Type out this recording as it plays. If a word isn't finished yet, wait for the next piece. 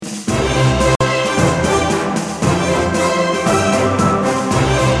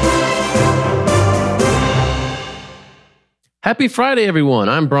Happy Friday, everyone.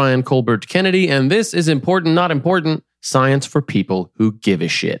 I'm Brian Colbert Kennedy, and this is Important Not Important, Science for People Who Give a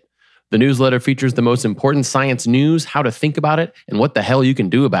Shit. The newsletter features the most important science news, how to think about it, and what the hell you can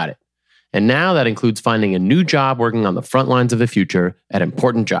do about it. And now that includes finding a new job working on the front lines of the future at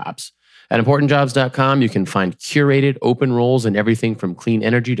Important Jobs. At ImportantJobs.com, you can find curated open roles in everything from clean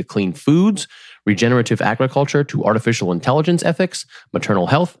energy to clean foods, regenerative agriculture to artificial intelligence ethics, maternal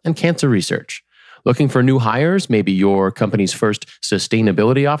health, and cancer research. Looking for new hires, maybe your company's first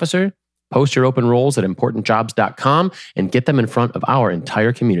sustainability officer? Post your open roles at ImportantJobs.com and get them in front of our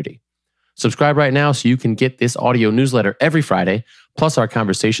entire community. Subscribe right now so you can get this audio newsletter every Friday, plus our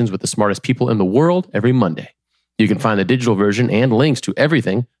conversations with the smartest people in the world every Monday. You can find the digital version and links to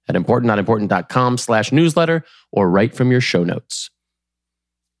everything at ImportantNotImportant.com/newsletter or right from your show notes.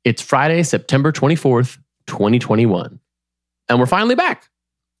 It's Friday, September 24th, 2021. And we're finally back.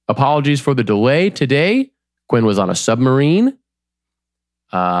 Apologies for the delay today. Gwen was on a submarine.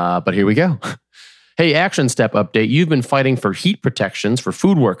 But here we go. Hey, action step update. You've been fighting for heat protections for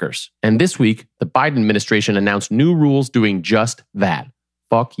food workers. And this week, the Biden administration announced new rules doing just that.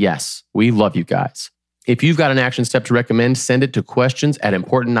 Fuck yes. We love you guys. If you've got an action step to recommend, send it to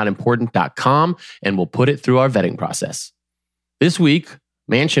questions@importantnotimportant.com and we'll put it through our vetting process. This week,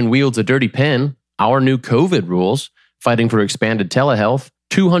 Manchin wields a dirty pen, our new COVID rules, fighting for expanded telehealth,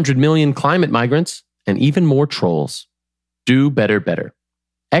 200 million climate migrants, and even more trolls. Do better, better.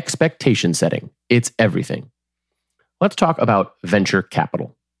 Expectation setting. It's everything. Let's talk about venture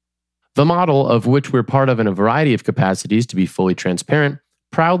capital. The model, of which we're part of in a variety of capacities to be fully transparent,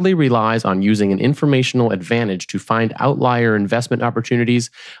 proudly relies on using an informational advantage to find outlier investment opportunities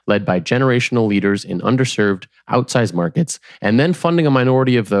led by generational leaders in underserved, outsized markets, and then funding a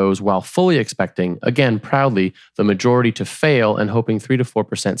minority of those while fully expecting, again proudly, the majority to fail and hoping 3 to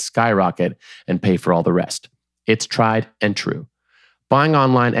 4% skyrocket and pay for all the rest. It's tried and true. Buying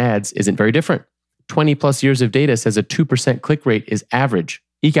online ads isn't very different. 20 plus years of data says a 2% click rate is average.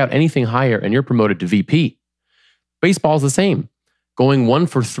 Eke out anything higher and you're promoted to VP. Baseball's the same. Going 1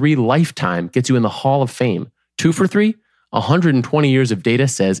 for 3 lifetime gets you in the Hall of Fame. 2 for 3, 120 years of data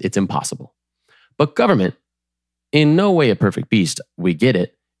says it's impossible. But government, in no way a perfect beast, we get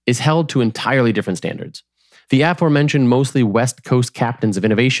it, is held to entirely different standards. The aforementioned mostly West Coast captains of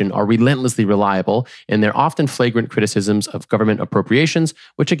innovation are relentlessly reliable in their often flagrant criticisms of government appropriations,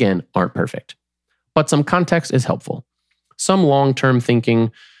 which again aren't perfect. But some context is helpful. Some long-term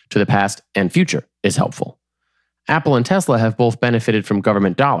thinking to the past and future is helpful. Apple and Tesla have both benefited from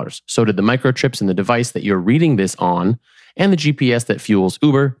government dollars. So did the microchips in the device that you're reading this on, and the GPS that fuels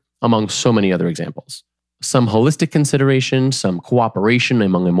Uber, among so many other examples. Some holistic consideration, some cooperation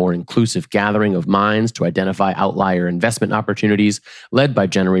among a more inclusive gathering of minds to identify outlier investment opportunities led by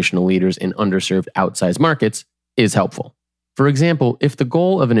generational leaders in underserved outsized markets is helpful. For example, if the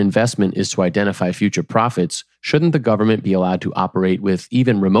goal of an investment is to identify future profits, shouldn't the government be allowed to operate with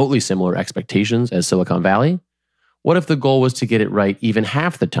even remotely similar expectations as Silicon Valley? What if the goal was to get it right even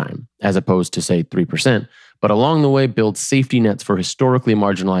half the time, as opposed to, say, 3%, but along the way build safety nets for historically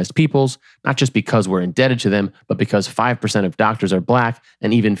marginalized peoples, not just because we're indebted to them, but because 5% of doctors are Black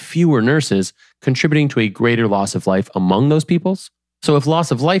and even fewer nurses, contributing to a greater loss of life among those peoples? So if loss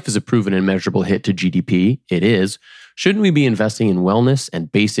of life is a proven and measurable hit to GDP, it is, shouldn't we be investing in wellness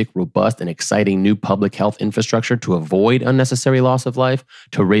and basic, robust, and exciting new public health infrastructure to avoid unnecessary loss of life,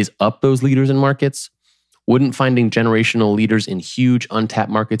 to raise up those leaders in markets? Wouldn't finding generational leaders in huge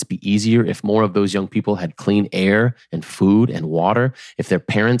untapped markets be easier if more of those young people had clean air and food and water, if their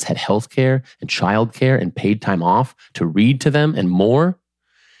parents had healthcare and childcare and paid time off to read to them and more?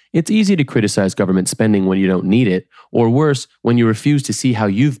 It's easy to criticize government spending when you don't need it, or worse, when you refuse to see how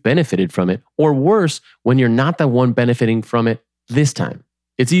you've benefited from it, or worse, when you're not the one benefiting from it this time.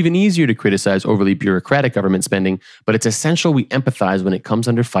 It's even easier to criticize overly bureaucratic government spending, but it's essential we empathize when it comes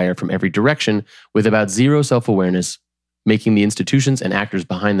under fire from every direction with about zero self-awareness, making the institutions and actors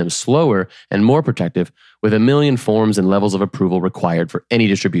behind them slower and more protective with a million forms and levels of approval required for any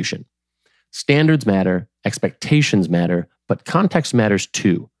distribution. Standards matter, expectations matter, but context matters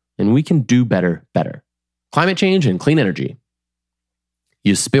too, and we can do better. Climate change and clean energy.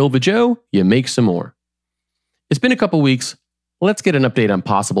 You spill the Joe, you make some more. It's been a couple weeks. Let's get an update on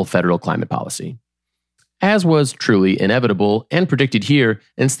possible federal climate policy. As was truly inevitable and predicted here,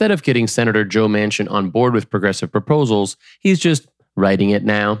 instead of getting Senator Joe Manchin on board with progressive proposals, he's just writing it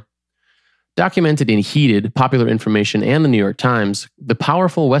now. Documented in Heated, Popular Information, and the New York Times, the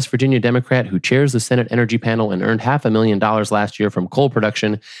powerful West Virginia Democrat who chairs the Senate Energy Panel and earned $500,000 last year from coal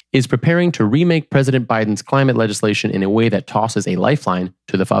production is preparing to remake President Biden's climate legislation in a way that tosses a lifeline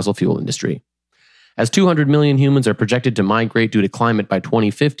to the fossil fuel industry. as 200 million humans are projected to migrate due to climate by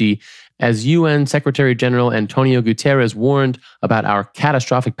 2050, as UN Secretary General Antonio Guterres warned about our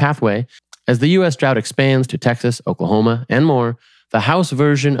catastrophic pathway, as the U.S. drought expands to Texas, Oklahoma, and more, the House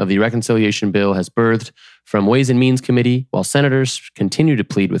version of the reconciliation bill has birthed from Ways and Means Committee, while senators continue to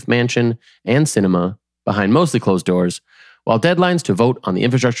plead with Manchin and Sinema behind mostly closed doors, while deadlines to vote on the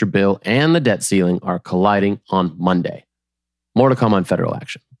infrastructure bill and the debt ceiling are colliding on Monday. More to come on federal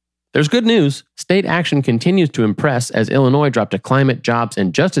action. There's good news. State action continues to impress as Illinois dropped a climate, jobs,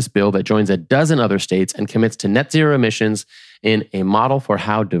 and justice bill that joins a dozen other states and commits to net zero emissions in a model for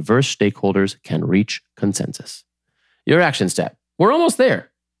how diverse stakeholders can reach consensus. Your action step. We're almost there.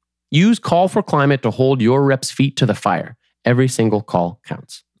 Use Call for Climate to hold your reps' feet to the fire. Every single call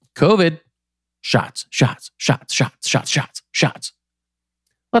counts. COVID. Shots, shots, shots, shots, shots, shots, shots.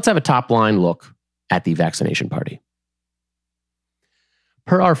 Let's have a top-line look at the vaccination party.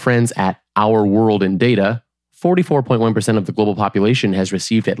 Per our friends at Our World in Data, 44.1% of the global population has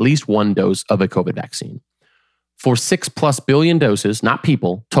received at least one dose of a COVID vaccine. For 6+ billion doses, not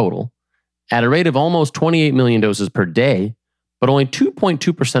people, total, at a rate of almost 28 million doses per day, but only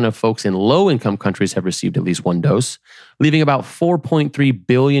 2.2% of folks in low-income countries have received at least one dose, leaving about 4.3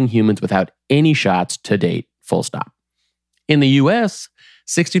 billion humans without any shots to date, full stop. In the US,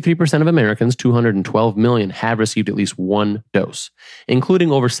 63% of Americans, 212 million, have received at least one dose,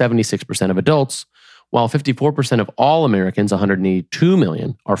 including over 76% of adults, while 54% of all Americans, 182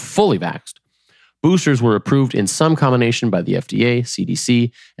 million, are fully vaxxed. Boosters were approved in some combination by the FDA,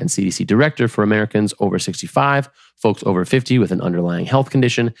 CDC, and CDC Director for Americans over 65, folks over 50 with an underlying health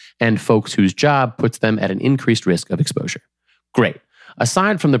condition, and folks whose job puts them at an increased risk of exposure. Great.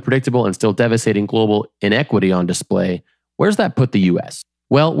 Aside from the predictable and still devastating global inequity on display, where's that put the US?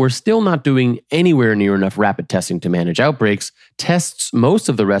 Well, we're still not doing anywhere near enough rapid testing to manage outbreaks. Tests most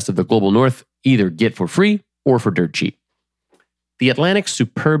of the rest of the global north either get for free or for dirt cheap. The Atlantic's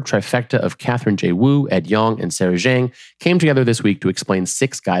superb trifecta of Catherine J. Wu, Ed Yong, and Sarah Zhang came together this week to explain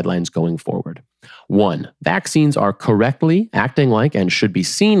 6 guidelines going forward. 1. Vaccines are correctly acting like and should be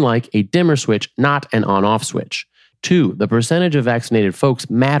seen like a dimmer switch, not an on-off switch. 2. The percentage of vaccinated folks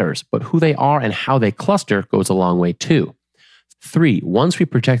matters, but who they are and how they cluster goes a long way too. 3. Once we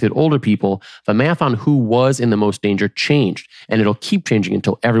protected older people, the math on who was in the most danger changed, and it'll keep changing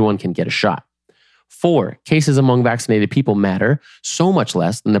until everyone can get a shot. 4. Cases among vaccinated people matter so much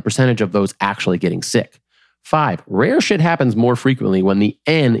less than the percentage of those actually getting sick. 5. Rare shit happens more frequently when the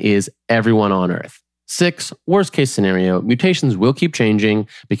N is everyone on Earth. 6. Worst case scenario, mutations will keep changing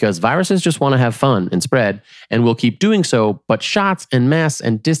because viruses just want to have fun and spread, and will keep doing so, but shots and masks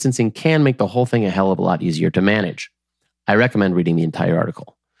and distancing can make the whole thing a hell of a lot easier to manage. I recommend reading the entire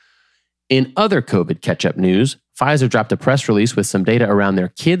article. In other COVID catch-up news, Pfizer dropped a press release with some data around their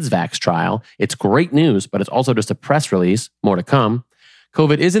kids' vax trial. It's great news, but it's also just a press release. More to come.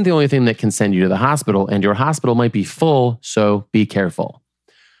 COVID isn't the only thing that can send you to the hospital, and your hospital might be full, so be careful.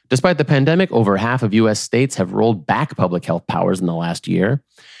 Despite the pandemic, over half of U.S. states have rolled back public health powers in the last year,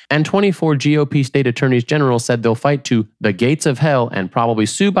 and 24 GOP state attorneys general said they'll fight to the gates of hell and probably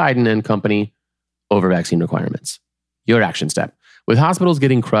sue Biden and company over vaccine requirements. Your action step. With hospitals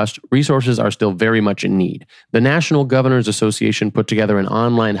getting crushed, resources are still very much in need. The National Governors Association put together an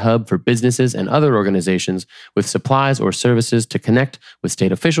online hub for businesses and other organizations with supplies or services to connect with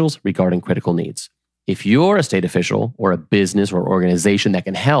state officials regarding critical needs. If you're a state official or a business or organization that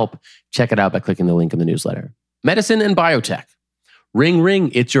can help, check it out by clicking the link in the newsletter. Medicine and biotech. Ring,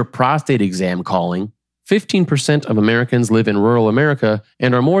 ring, it's your prostate exam calling. 15% of Americans live in rural America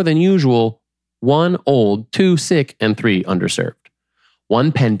and are more than usual 1, old, 2, sick, and 3, underserved.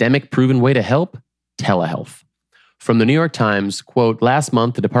 One pandemic-proven way to help? Telehealth. From the New York Times, quote, last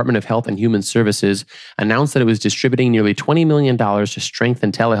month, the Department of Health and Human Services announced that it was distributing nearly $20 million to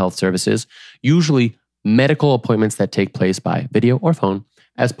strengthen telehealth services, usually medical appointments that take place by video or phone,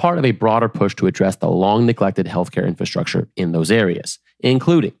 as part of a broader push to address the long-neglected healthcare infrastructure in those areas,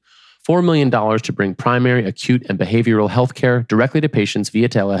 including $4 million to bring primary, acute, and behavioral health care directly to patients via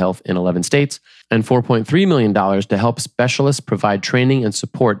telehealth in 11 states, and $4.3 million to help specialists provide training and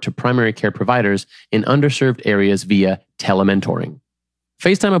support to primary care providers in underserved areas via telementoring.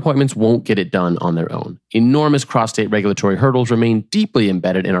 FaceTime appointments won't get it done on their own. Enormous cross-state regulatory hurdles remain deeply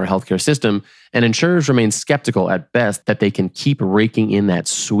embedded in our healthcare system, and insurers remain skeptical at best that they can keep raking in that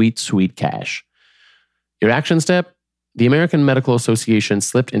sweet, sweet cash. Your action step? The American Medical Association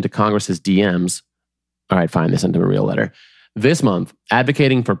slipped into Congress's DMs. All right, fine, this isn't a real letter. This month,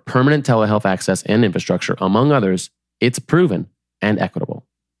 advocating for permanent telehealth access and infrastructure, among others, it's proven and equitable.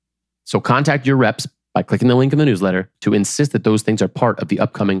 So contact your reps by clicking the link in the newsletter to insist that those things are part of the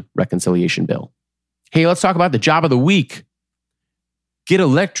upcoming reconciliation bill. Hey, let's talk about the job of the week. Get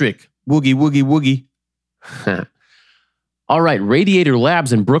electric. Woogie, woogie, woogie. All right, Radiator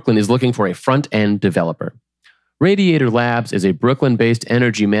Labs in Brooklyn is looking for a front-end developer. Radiator Labs is a Brooklyn-based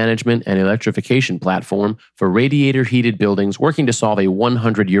energy management and electrification platform for radiator-heated buildings working to solve a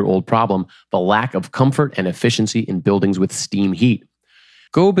 100-year-old problem, the lack of comfort and efficiency in buildings with steam heat.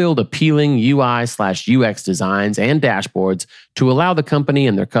 Go build appealing UI/UX designs and dashboards to allow the company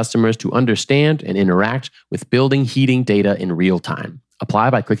and their customers to understand and interact with building heating data in real time. Apply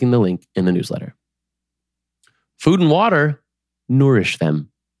by clicking the link in the newsletter. Food and water, nourish them.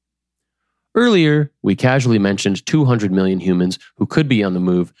 Earlier, we casually mentioned 200 million humans who could be on the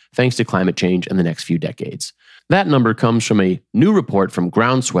move thanks to climate change in the next few decades. That number comes from a new report from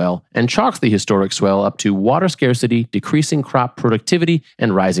Groundswell and chalks the historic swell up to water scarcity, decreasing crop productivity,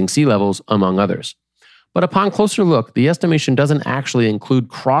 and rising sea levels, among others. But upon closer look, the estimation doesn't actually include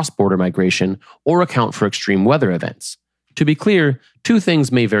cross-border migration or account for extreme weather events. To be clear, two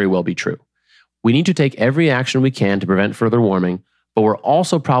things may very well be true. We need to take every action we can to prevent further warming, but we're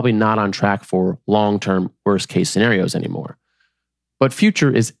also probably not on track for long-term worst-case scenarios anymore. But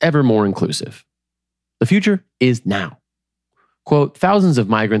future is ever more inclusive. The future is now. Quote, thousands of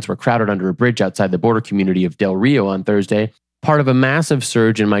migrants were crowded under a bridge outside the border community of Del Rio on Thursday, part of a massive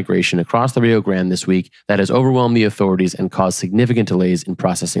surge in migration across the Rio Grande this week that has overwhelmed the authorities and caused significant delays in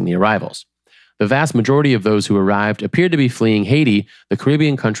processing the arrivals. The vast majority of those who arrived appeared to be fleeing Haiti, the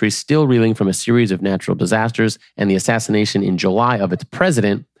Caribbean country still reeling from a series of natural disasters and the assassination in July of its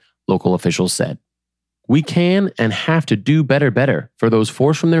president, local officials said. We can and have to do better for those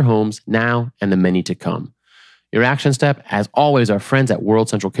forced from their homes now and the many to come. Your action step, as always, our friends at World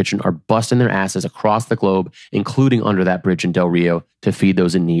Central Kitchen are busting their asses across the globe, including under that bridge in Del Rio, to feed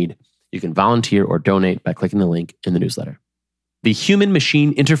those in need. You can volunteer or donate by clicking the link in the newsletter. The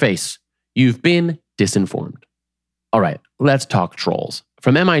human-machine interface. You've been disinformed. All right, let's talk trolls.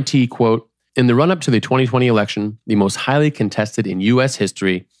 From MIT, quote, in the run-up to the 2020 election, the most highly contested in U.S.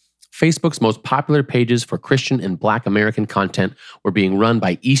 history, Facebook's most popular pages for Christian and Black American content were being run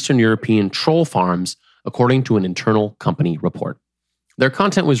by Eastern European troll farms, according to an internal company report. Their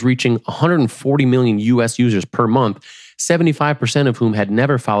content was reaching 140 million U.S. users per month, 75% of whom had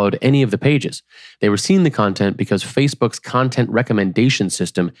never followed any of the pages. They were seeing the content because Facebook's content recommendation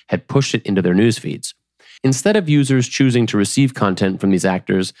system had pushed it into their news feeds. Instead of users choosing to receive content from these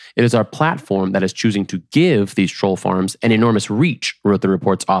actors, it is our platform that is choosing to give these troll farms an enormous reach, wrote the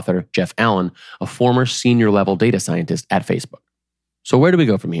report's author, Jeff Allen, a former senior-level data scientist at Facebook. So where do we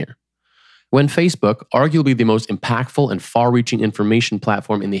go from here? When Facebook, arguably the most impactful and far-reaching information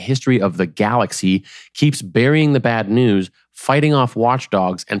platform in the history of the galaxy, keeps burying the bad news, fighting off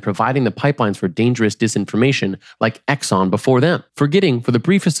watchdogs, and providing the pipelines for dangerous disinformation like Exxon before them, forgetting, for the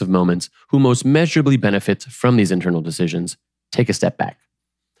briefest of moments, who most measurably benefits from these internal decisions, take a step back.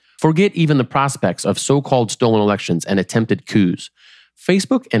 Forget even the prospects of so-called stolen elections and attempted coups.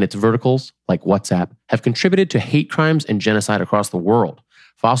 Facebook and its verticals, like WhatsApp, have contributed to hate crimes and genocide across the world.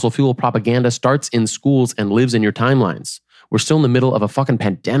 Fossil fuel propaganda starts in schools and lives in your timelines. We're still in the middle of a fucking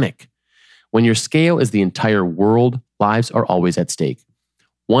pandemic. When your scale is the entire world, lives are always at stake.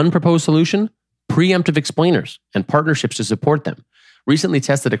 One proposed solution? Preemptive explainers and partnerships to support them. Recently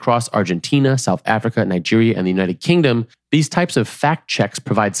tested across Argentina, South Africa, Nigeria, and the United Kingdom, these types of fact checks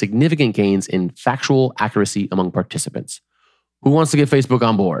provide significant gains in factual accuracy among participants. Who wants to get Facebook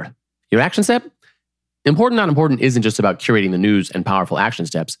on board? Your action step? Important, not important isn't just about curating the news and powerful action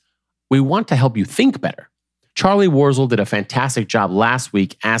steps. We want to help you think better. Charlie Warzel did a fantastic job last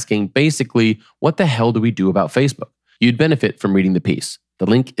week asking basically, what the hell do we do about Facebook? You'd benefit from reading the piece. The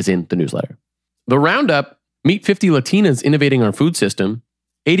link is in the newsletter. The Roundup, meet 50 Latinas innovating our food system.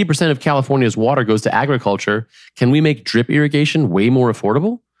 80% of California's water goes to agriculture. Can we make drip irrigation way more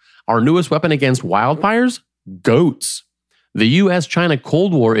affordable? Our newest weapon against wildfires? Goats. The U.S.-China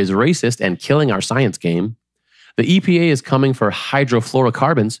Cold War is racist and killing our science game. The EPA is coming for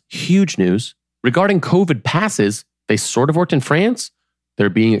hydrofluorocarbons. Huge news. Regarding COVID passes, they sort of worked in France. They're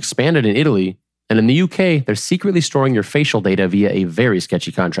being expanded in Italy. And in the UK, they're secretly storing your facial data via a very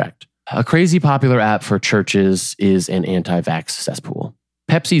sketchy contract. A crazy popular app for churches is an anti-vax cesspool.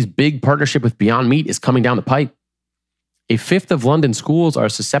 Pepsi's big partnership with Beyond Meat is coming down the pipe. A fifth of London schools are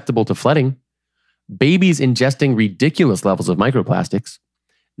susceptible to flooding. Babies ingesting ridiculous levels of microplastics.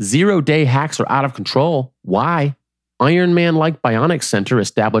 0-day hacks are out of control. Why? Iron Man-like bionics center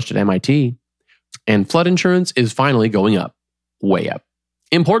established at MIT. And flood insurance is finally going up. Way up.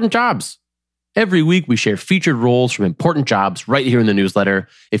 Important jobs. Every week we share featured roles from important jobs right here in the newsletter.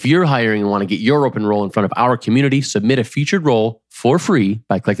 If you're hiring and want to get your open role in front of our community, submit a featured role for free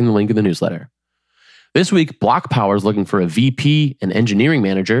by clicking the link in the newsletter. This week, Block Power is looking for a VP and engineering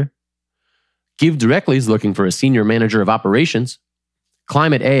manager. Give Directly is looking for a senior manager of operations.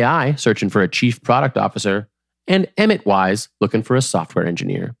 Climate AI searching for a chief product officer. And EmmettWise looking for a software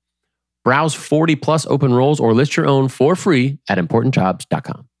engineer. Browse 40 plus open roles or list your own for free at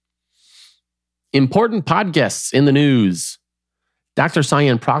importantjobs.com. Important podcasts in the news. Dr.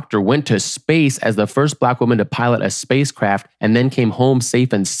 Cyan Proctor went to space as the first Black woman to pilot a spacecraft and then came home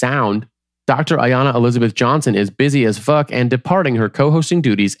safe and sound. Dr. Ayanna Elizabeth Johnson is busy as fuck and departing her co-hosting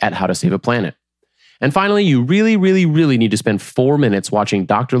duties at How to Save a Planet. And finally, you really need to spend 4 minutes watching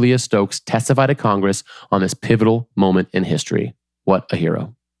Dr. Leah Stokes testify to Congress on this pivotal moment in history. What a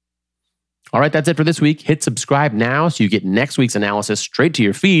hero. All right, that's it for this week. Hit subscribe now so you get next week's analysis straight to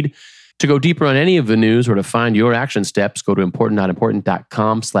your feed. To go deeper on any of the news or to find your action steps, go to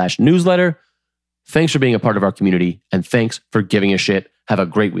importantnotimportant.com/newsletter. Thanks for being a part of our community, and thanks for giving a shit. Have a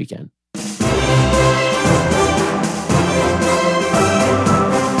great weekend.